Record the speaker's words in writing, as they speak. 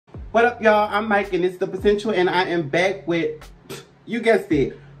What up, y'all? I'm Mike, and it's The Potential, and I am back with, you guessed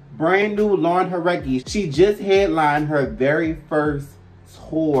it, brand new Lauren Jauregui. She just headlined her very first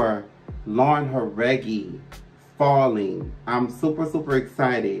tour, Lauren Jauregui, Falling. I'm super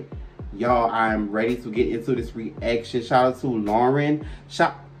excited. Y'all, I'm ready to get into this reaction. Shout out to Lauren.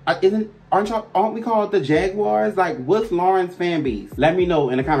 Aren't we called the Jaguars? Like, what's Lauren's fan base? Let me know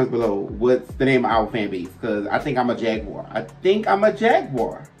in the comments below what's the name of our fan base, because I think I'm a Jaguar.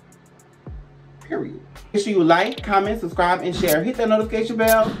 Period. Make sure you like, comment, subscribe, and share. Hit that notification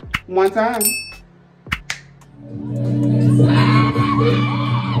bell one time.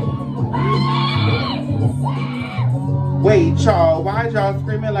 Wait, y'all, why y'all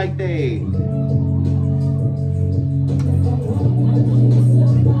screaming like that?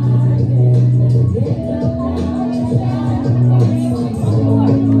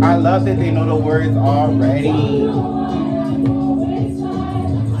 I love that they know the words already.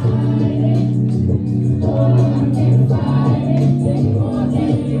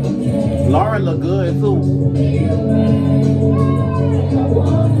 Lauren look good too.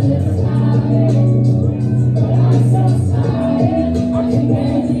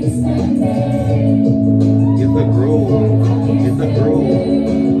 It's a groove. It's a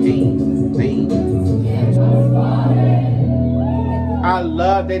groove. See? I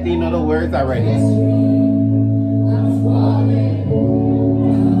love that they know the words already.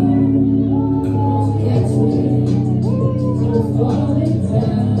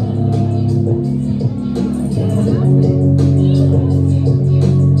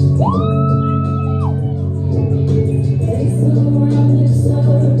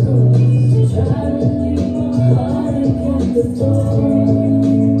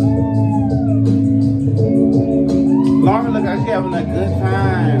 Lauren look like she's having a good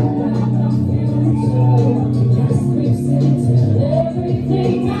time.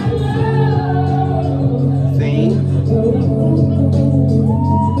 Sing.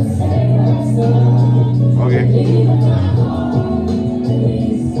 Okay.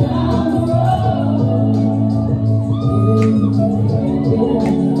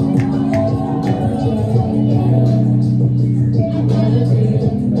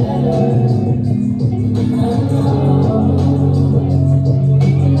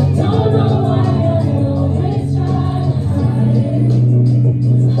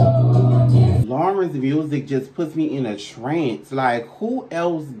 Lauren's music just puts me in a trance. Like, who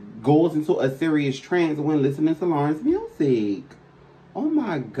else goes into a serious trance when listening to Lauren's music? Oh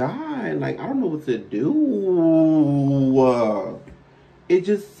my God. Like, I don't know what to do. It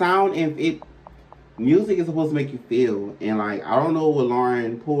just sounds, music is supposed to make you feel. And like, I don't know what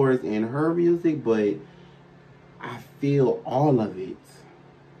Lauren pours in her music, but I feel all of it.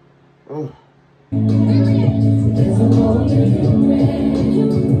 Ugh.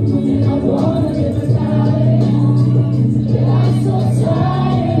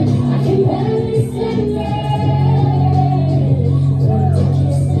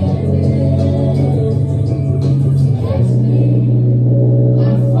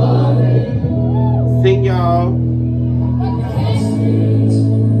 Sing, y'all.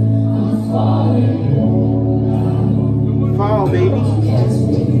 Fall, baby.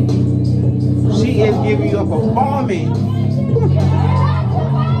 She is giving you a performance.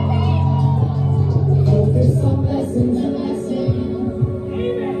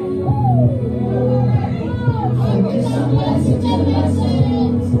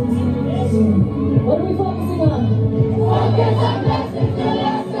 What are we focusing on? Focus on blessings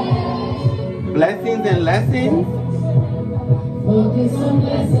and lessons. Blessings and lessons? Focus on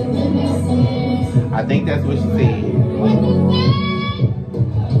blessings and lessons. I think that's what she said.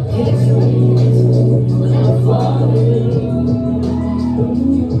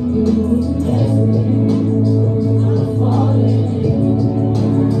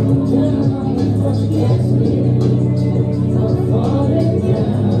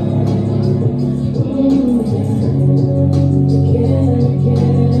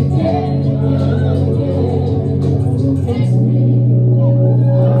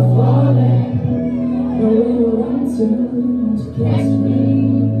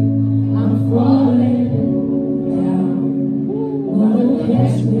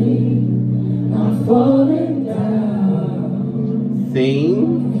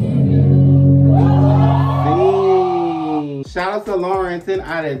 Sing. Shout out to Lauren, 10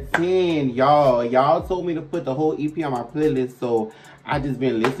 out of 10. Y'all told me to put the whole EP on my playlist, so I just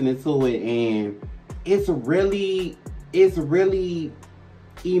been listening to it, and it's really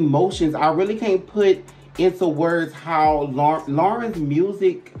emotions. I really can't put into words how Lauren's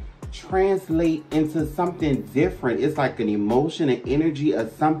music translate into something different. It's like an emotion, an energy, or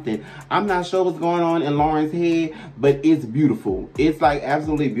something. I'm not sure what's going on in Lauren's head, but it's beautiful. It's like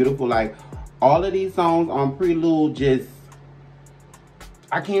absolutely beautiful. Like all of these songs on Prelude, just,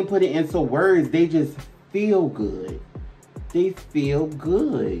 I can't put it into words. They just feel good. They feel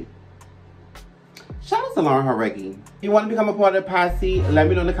good. Shout out to Lauren Jauregui. If you want to become a part of the posse, let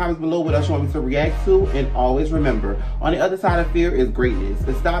me know in the comments below what else you want me to react to. And always remember, on the other side of fear is greatness.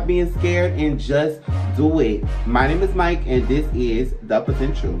 So stop being scared and just do it. My name is Mike, and this is The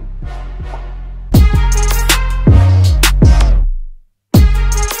Potential.